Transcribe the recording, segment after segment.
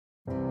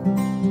Hello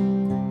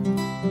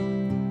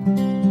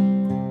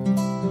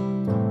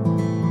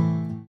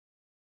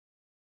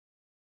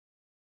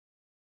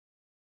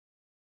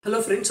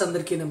friends,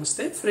 అందరికీ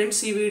నమస్తే. Friends,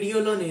 ఈ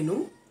వీడియోలో నేను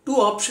 2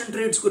 ఆప్షన్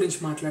ట్రేడ్స్ గురించి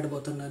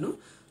మాట్లాడబోతున్నాను.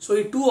 సో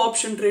ఈ 2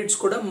 ఆప్షన్ ట్రేడ్స్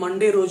కూడా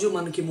మండే రోజు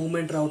మనకి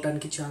మూవ్మెంట్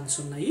రావడానికి ఛాన్స్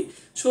ఉన్నాయి.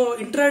 సో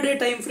ఇంట్రాడే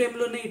టైం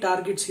ఫ్రేమ్లోనే ఈ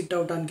టార్గెట్స్ హిట్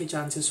అవడానికి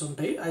ఛాన్సెస్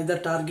ఉంటాయి,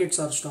 either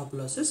targets are stop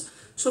losses.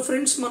 So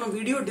friends, మనం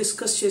వీడియో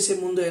డిస్కస్ చేసే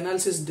ముందు,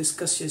 అనాలిసిస్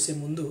డిస్కస్ చేసే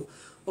ముందు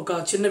ఒక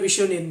చిన్న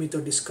విషయం నేను మీతో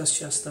డిస్కస్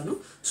చేస్తాను.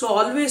 సో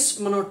ఆల్వేస్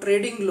మనం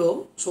ట్రేడింగ్లో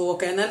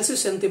ఒక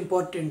అనాలిసిస్ ఎంత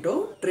ఇంపార్టెంటో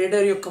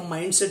ట్రేడర్ యొక్క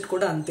మైండ్ సెట్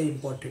కూడా అంతే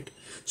ఇంపార్టెంట్.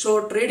 సో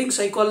ట్రేడింగ్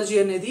సైకాలజీ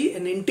అనేది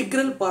an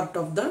integral part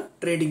of the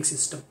trading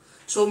system.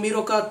 So మీరు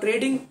ఒక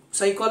ట్రేడింగ్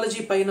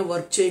సైకాలజీ పైన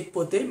వర్క్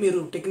చేయకపోతే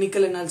మీరు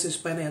టెక్నికల్ అనాలిసిస్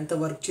పైన ఎంత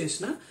వర్క్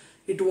చేసినా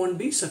ఇట్ వోంట్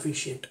బి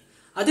సఫిషియంట్.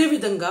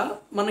 అదేవిధంగా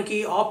మనకి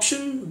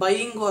option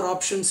buying are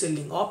option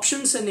selling,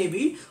 options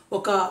అనేవి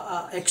ఒక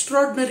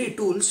ఎక్స్ట్రాడినరీ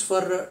టూల్స్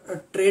ఫర్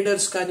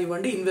ట్రేడర్స్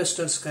కానివ్వండి,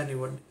 ఇన్వెస్టర్స్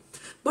కానివ్వండి.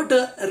 బట్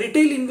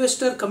రిటైల్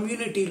ఇన్వెస్టర్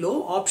కమ్యూనిటీలో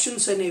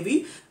ఆప్షన్స్ అనేవి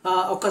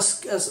ఒక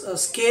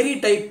స్కేరీ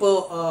టైప్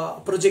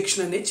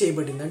ప్రొజెక్షన్ అనేది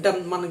చేయబడింది. అంటే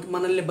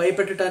మనల్ని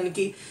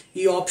భయపెట్టడానికి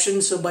ఈ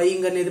ఆప్షన్స్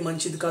బయింగ్ అనేది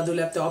మంచిది కాదు,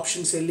 లేకపోతే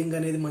ఆప్షన్ సెల్లింగ్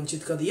అనేది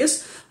మంచిది కాదు. ఎస్,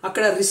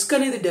 అక్కడ రిస్క్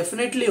అనేది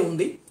డెఫినెట్లీ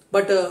ఉంది.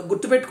 బట్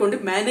గుర్తుపెట్టుకోండి,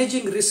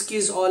 managing risk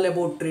is all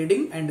about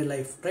trading and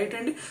life, right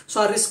అండి. సో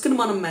ఆ రిస్క్ ని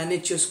మనం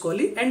మేనేజ్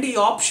చేసుకోవాలి. అండ్ ఈ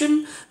ఆప్షన్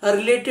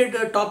రిలేటెడ్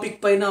టాపిక్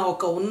పైన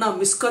ఉన్న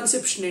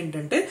మిస్కన్సెప్షన్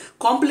ఏంటంటే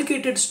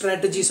కాంప్లికేటెడ్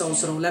స్ట్రాటజీస్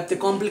అవసరం,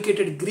 లేకపోతే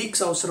కాంప్లికేటెడ్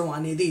గ్రీక్స్ అవసరం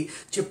అనేది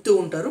చెప్తూ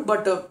ఉంటారు.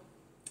 బట్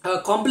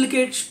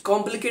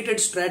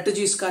కాంప్లికేటెడ్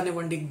స్ట్రాటజీస్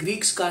కానివ్వండి,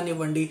 గ్రీక్స్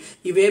కానివ్వండి,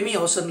 ఇవేమీ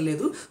అవసరం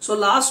లేదు. సో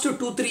లాస్ట్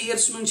 2-3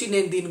 ఇయర్స్ నుంచి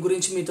నేను దీని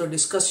గురించి మీతో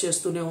డిస్కస్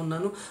చేస్తూనే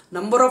ఉన్నాను.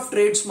 నంబర్ ఆఫ్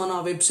ట్రేడ్స్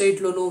మన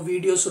వెబ్సైట్లోను,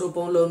 వీడియోస్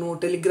రూపంలోను,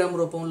 టెలిగ్రామ్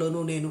రూపంలోను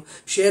నేను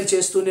షేర్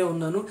చేస్తూనే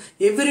ఉన్నాను.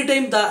 Every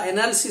time the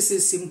analysis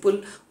is simple.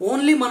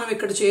 Only మనం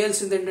ఇక్కడ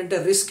చేయాల్సింది ఏంటంటే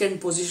రిస్క్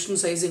అండ్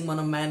పొజిషన్ సైజింగ్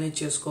మనం మేనేజ్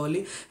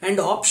చేసుకోవాలి.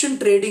 అండ్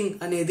ఆప్షన్ ట్రేడింగ్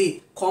అనేది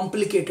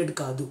కాంప్లికేటెడ్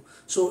కాదు.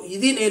 సో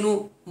ఇది నేను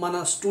మన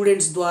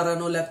స్టూడెంట్స్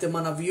ద్వారానో లేకపోతే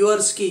మన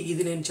వ్యూవర్స్కి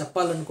ఇది నేను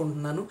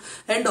చెప్పాలనుకుంటున్నాను.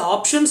 అండ్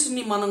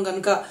ఆప్షన్స్ని మనం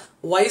కనుక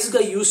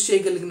వైజ్గా యూజ్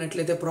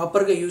చేయగలిగినట్లయితే,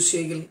 ప్రాపర్గా use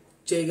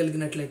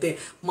చేయగలిగినట్లయితే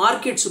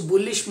markets,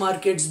 bullish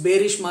markets,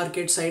 bearish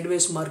markets, side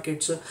వేస్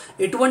మార్కెట్స్,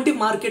 ఎటువంటి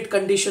మార్కెట్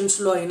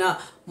కండిషన్స్లో అయినా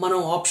మనం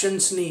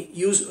ఆప్షన్స్ని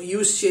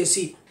యూజ్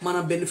చేసి మన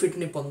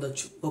బెనిఫిట్ని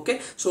పొందొచ్చు. ఓకే,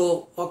 సో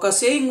ఒక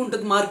సేయింగ్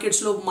ఉంటుంది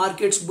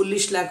మార్కెట్స్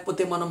బుల్లిష్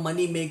లేకపోతే మనం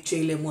మనీ మేక్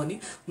చేయలేము అని.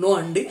 నో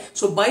అండి.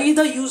 So by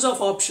the use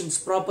of options,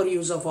 proper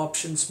use of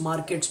options,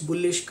 markets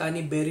bullish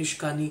కానీ బేరిష్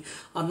కానీ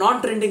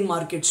నాన్ ట్రెండింగ్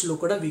మార్కెట్స్లో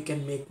కూడా we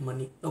can make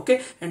money. Okay,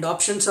 and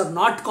options are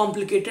not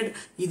complicated.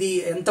 ఇది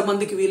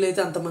ఎంతమందికి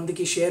వీలైతే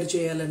అంతమందికి షేర్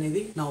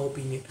చేయాలనేది నా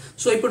ఒపీనియన్.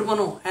 సో ఇప్పుడు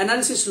మనం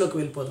అనాలిసిస్లోకి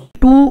వెళ్ళిపోదాం.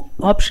 2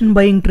 ఆప్షన్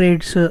బయింగ్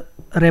ట్రేడ్స్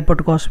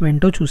రేపటి కోసం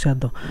ఏంటో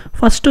చూసేద్దాం.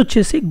 ఫస్ట్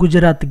వచ్చేసి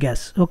Gujarat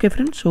gas. Okay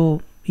friends, so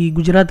ఈ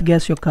గుజరాత్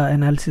గ్యాస్ యొక్క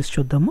అనాలిసిస్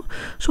చూద్దాము.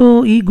 సో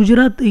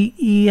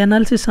ఈ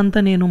అనాలిసిస్ అంతా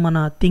నేను మన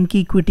థింక్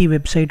ఈక్విటీ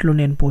వెబ్సైట్లో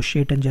నేను పోస్ట్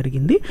చేయడం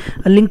జరిగింది.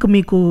 లింక్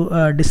మీకు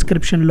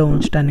డిస్క్రిప్షన్లో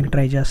ఉంచడానికి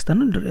ట్రై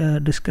చేస్తాను,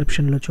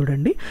 డిస్క్రిప్షన్లో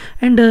చూడండి.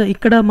 అండ్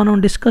ఇక్కడ మనం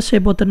డిస్కస్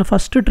చేయబోతున్న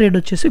ఫస్ట్ ట్రేడ్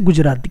వచ్చేసి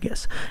Gujarat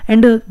gas.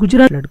 And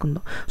Gujarat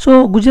అడుకుందాం. So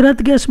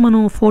Gujarat gas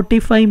మనం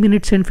 45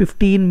 minutes అండ్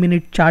 15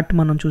 minute చార్ట్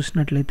మనం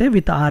చూసినట్లయితే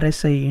విత్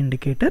RSI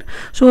ఇండికేటర్.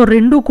 సో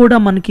రెండు కూడా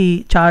మనకి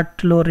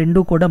చార్ట్లో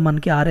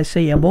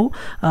RSI అబౌవ్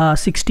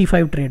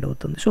 65 ట్రేడ్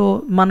అవుతుంది. సో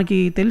మనకి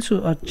తెలుసు,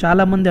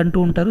 చాలామంది అంటూ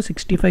ఉంటారు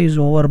 65 ఈజ్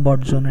ఓవర్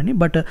బాట్ జోన్ అని.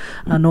 బట్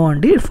నో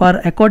అండి,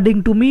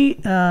 అకార్డింగ్ టు మీ,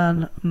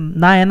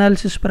 నా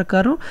అనాలిసిస్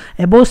ప్రకారం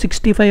అబౌవ్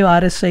 65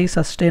 RSI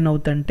సస్టైన్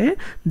అవుతుంటే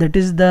that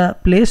is the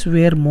place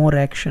where more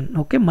action.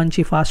 Okay,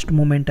 మంచి ఫాస్ట్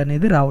మూమెంట్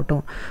అనేది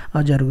రావటం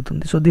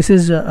జరుగుతుంది. So this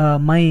is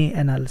my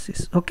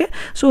analysis. Okay,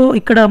 so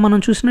ఇక్కడ మనం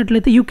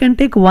చూసినట్లయితే you can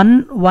take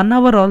one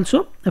hour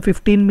also,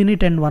 15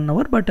 minute and 1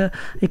 hour. But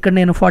ఇక్కడ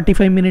నేను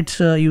 45 minutes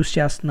యూస్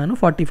చేస్తున్నాను.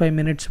 45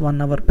 minutes 1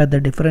 hour పెద్ద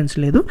డిఫరెన్స్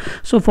లేదు.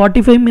 సో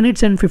 45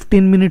 minutes అండ్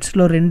 15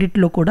 minutesలో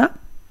రెండిట్లో కూడా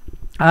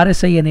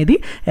RSI అనేది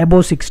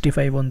అబౌవ్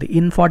 65 ఉంది.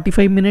 ఇన్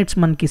 45 minutes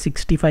మనకి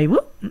 65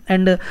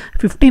 అండ్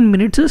 15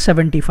 minutes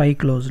 75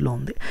 క్లోజ్లో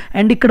ఉంది.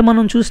 అండ్ ఇక్కడ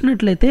మనం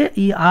చూసినట్లయితే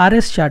ఈ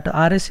RS chart,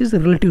 RS is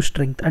relative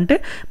strength. అంటే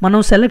మనం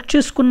సెలెక్ట్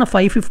చేసుకున్న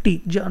 550,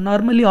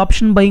 నార్మల్లీ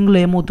ఆప్షన్ బయింగ్లో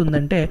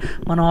ఏమవుతుందంటే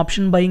మనం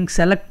ఆప్షన్ బయింగ్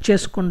సెలెక్ట్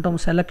చేసుకుంటాం.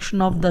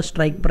 Selection of the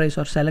strike price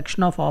are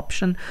selection of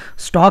option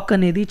stock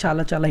అనేది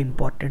చాలా చాలా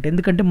ఇంపార్టెంట్.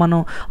 ఎందుకంటే మనం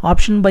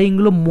ఆప్షన్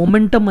బయింగ్లో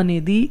మొమెంటమ్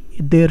అనేది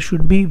there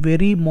should be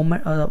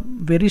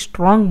very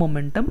strong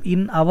momentum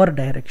in our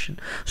direction.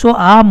 So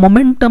ఆ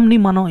మొమెంటమ్ని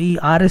మనం ఈ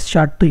RS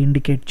చార్ట్తో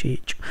ఇండికేట్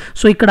చేయొచ్చు.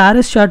 సో ఇక్కడ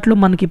RS చార్ట్లో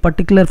మనకి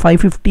particular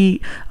 550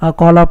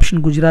 call option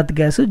Gujarat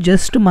gas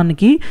just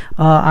మనకి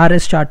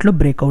RS చార్ట్లో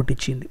బ్రేక్అవుట్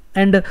ఇచ్చింది.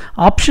 అండ్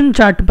ఆప్షన్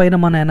చార్ట్ పైన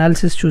మన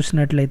అనాలిసిస్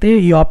చూసినట్లయితే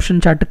ఈ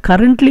ఆప్షన్ చార్ట్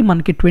కరెంట్లీ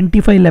మనకి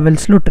 25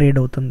 లెవెల్స్లో ట్రేడ్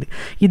అవుతుంది.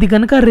 ఇది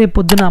కనుక రేపు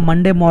పొద్దున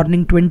మండే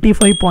మార్నింగ్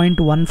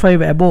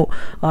 25.15 అబోవ్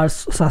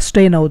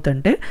సస్టైన్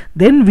అవుతుంటే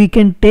then we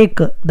can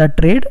take the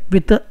trade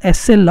with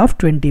SL of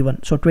 21.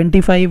 So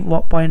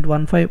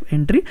 25.15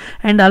 entry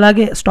and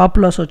అలాగే స్టాప్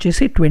లాస్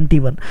వచ్చేసి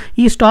 21.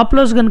 ఈ స్టాప్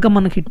లాస్ కనుక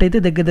మనకి హిట్ అయితే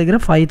దగ్గర దగ్గర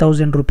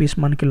 5,000 రూపీస్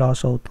మనకి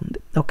లాస్ అవుతుంది.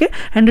 ఓకే,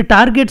 అండ్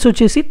టార్గెట్స్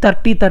వచ్చేసి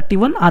 30,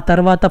 31. ఆ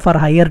తర్వాత ఫర్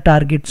హయ్యర్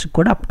టార్గెట్స్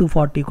కూడా అప్ టు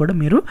 40 కూడా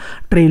మీరు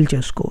ట్రైల్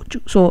చేసుకోవచ్చు.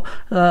 సో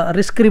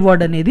రిస్క్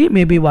రివార్డ్ అనేది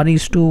మేబీ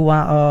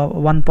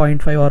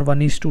 1:1.5 ఆర్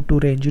 1:2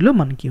 రేంజ్లో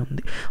మనకి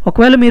ఉంది.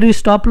 ఒకవేళ మీరు ఈ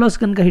స్టాప్ లాస్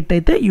కనుక హిట్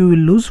అయితే you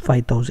will lose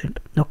 5,000.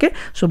 Okay,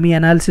 so me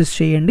analysis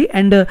చేయండి.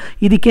 అండ్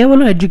ఇది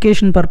కేవలం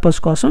ఎడ్యుకేషన్ పర్పస్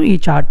కోసం ఈ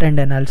చార్ట్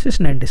అండ్ అనాలిసిస్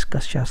నేను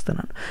డిస్కస్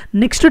చేస్తున్నాను.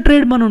 నెక్స్ట్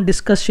ట్రేడ్ మనం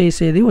డిస్కస్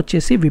చేసేది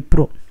వచ్చేసి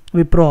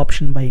Wipro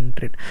option buying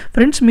trade.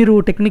 Friends, మీరు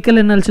టెక్నికల్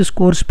అనాలిసిస్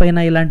కోర్స్ పైన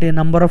ఇలాంటి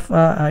నంబర్ ఆఫ్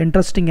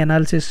ఇంట్రెస్టింగ్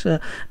అనాలిసిస్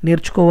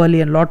నేర్చుకోవాలి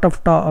and lot of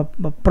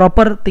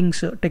proper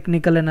things,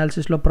 technical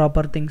అనాలిసిస్లో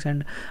proper things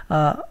and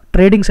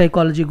trading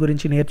psychology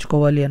గురించి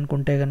నేర్చుకోవాలి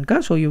అనుకుంటే కనుక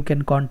so you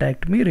can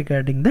contact me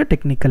regarding the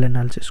technical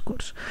analysis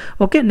course.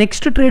 Okay,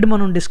 next trade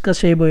మనం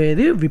discuss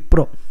చేయబోయేది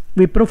Wipro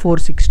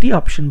 460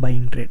 option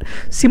buying trade.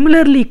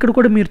 Similarly ఇక్కడ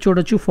కూడా మీరు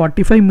చూడొచ్చు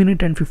 45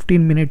 మినిట్ అండ్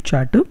 15 మినిట్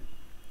చార్ట్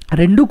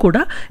రెండు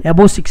కూడా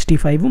అబోవ్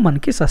 65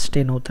 మనకి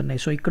సస్టైన్ అవుతున్నాయి.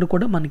 సో ఇక్కడ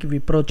కూడా మనకి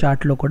విప్రో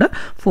చార్ట్లో కూడా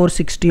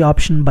 460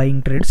 ఆప్షన్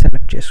బయింగ్ ట్రేడ్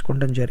సెలెక్ట్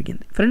చేసుకోవడం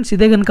జరిగింది. ఫ్రెండ్స్,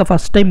 ఇదే కనుక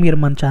ఫస్ట్ టైం మీరు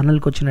మన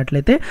ఛానల్కి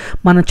వచ్చినట్లయితే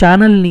మన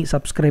ఛానల్ని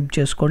సబ్స్క్రైబ్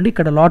చేసుకోండి.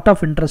 ఇక్కడ lot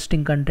of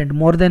interesting content,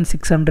 more than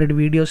 600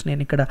 videos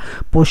నేను ఇక్కడ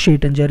పోస్ట్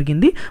చేయడం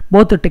జరిగింది,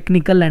 both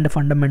technical and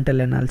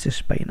fundamental analysis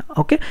పైన.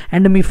 ఓకే,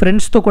 అండ్ మీ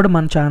ఫ్రెండ్స్తో కూడా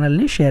మన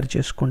ఛానల్ని షేర్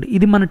చేసుకోండి.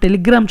 ఇది మన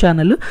టెలిగ్రామ్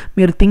ఛానల్.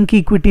 మీరు think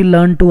equity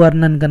learn to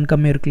earn అని కనుక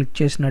మీరు క్లిక్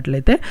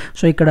చేసినట్లయితే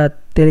సో ఇక్కడ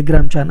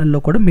టెలిగ్రామ్ ఛానల్లో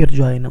కూడా మీరు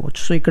జాయిన్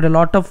అవ్వచ్చు. సో ఇక్కడ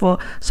lot of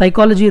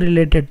psychology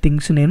related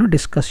things నేను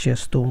డిస్కస్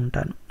చేస్తూ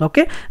ఉంటాను.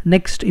 ఓకే,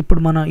 నెక్స్ట్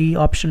ఇప్పుడు మనం ఈ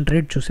ఆప్షన్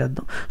ట్రేడ్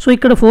చూసేద్దాం. సో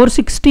ఇక్కడ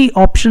 460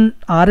 ఆప్షన్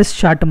ఆర్ఎస్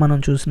చార్ట్ మనం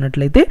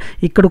చూసినట్లయితే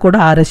ఇక్కడ కూడా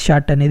ఆర్ఎస్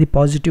చార్ట్ అనేది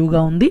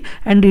పాజిటివ్గా ఉంది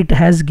and it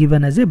has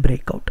given as a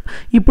breakout.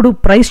 ఇప్పుడు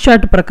ప్రైస్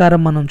చార్ట్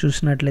ప్రకారం మనం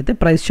చూసినట్లయితే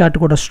ప్రైస్ చార్ట్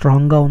కూడా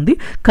స్ట్రాంగ్గా ఉంది.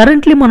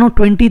 కరెంట్లీ మనం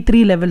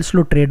 23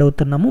 లెవెల్స్లో ట్రేడ్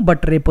అవుతున్నాము.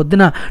 బట్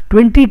రేపొద్దున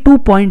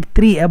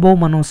 22.3 అబోవ్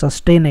మనం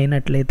సస్టైన్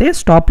అయినట్లయితే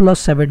స్టాప్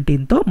లాస్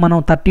 17తో మనం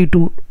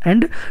 32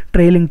 అండ్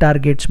ట్రైలింగ్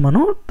టార్గెట్స్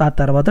మనం ఆ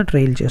తర్వాత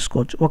ట్రైల్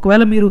చేసుకోవచ్చు.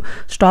 ఒకవేళ మీరు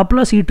స్టాప్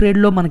లాస్ ఈ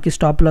ట్రేడ్లో మనకి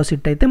స్టాప్ లాస్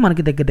హిట్ అయితే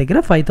మనకి దగ్గర దగ్గర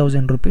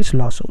 5,000 రూపీస్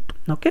లాస్ అవుతుంది.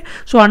 ఓకే,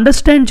 సో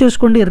అండర్స్టాండ్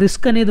చేసుకోండి,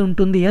 రిస్క్ అనేది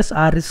ఉంటుంది. ఎస్,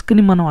 ఆ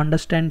రిస్క్ని మనం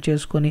అండర్స్టాండ్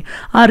చేసుకొని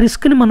ఆ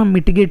రిస్క్ని మనం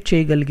మిటిగేట్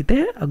చేయగలిగితే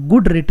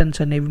గుడ్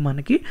రిటర్న్స్ అనేవి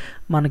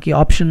మనకి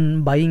ఆప్షన్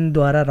బయింగ్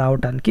ద్వారా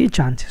రావడానికి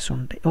ఛాన్సెస్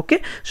ఉంటాయి. ఓకే,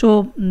 సో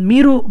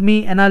మీరు మీ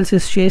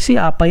అనాలిసిస్ చేసి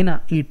ఆ పైన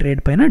ఈ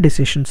ట్రేడ్ పైన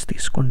డెసిషన్స్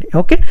తీసుకోండి.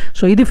 ఓకే,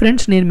 సో ఇది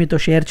ఫ్రెండ్స్ నేను మీతో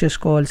షేర్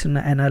చేసుకోవాల్సిన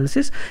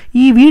అనాలిసిస్.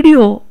 ఈ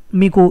వీడియో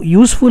మీకు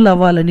యూస్ఫుల్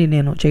అవ్వాలని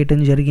నేను చేయటం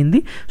జరిగింది.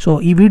 సో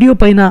ఈ వీడియో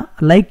పైన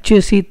లైక్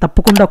చేసి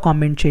తప్పకుండా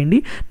కామెంట్ చేయండి.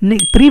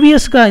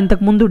 ప్రీవియస్గా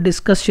ఇంతకుముందు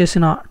డిస్కస్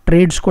చేసిన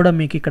ట్రేడ్స్ కూడా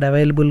మీకు ఇక్కడ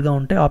అవైలబుల్గా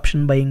ఉంటాయి,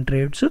 ఆప్షన్ బయింగ్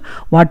ట్రేడ్స్.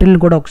 వాటిని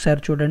కూడా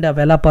ఒకసారి చూడండి,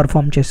 అవి ఎలా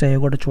పర్ఫామ్ చేసాయో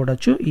కూడా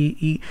చూడొచ్చు.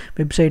 ఈ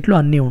వెబ్సైట్లో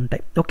అన్నీ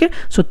ఉంటాయి. Okay,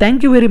 so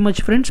thank you very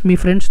much friends. మీ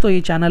ఫ్రెండ్స్తో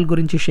ఈ ఛానల్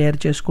గురించి షేర్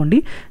చేసుకోండి.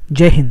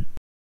 జై హింద్.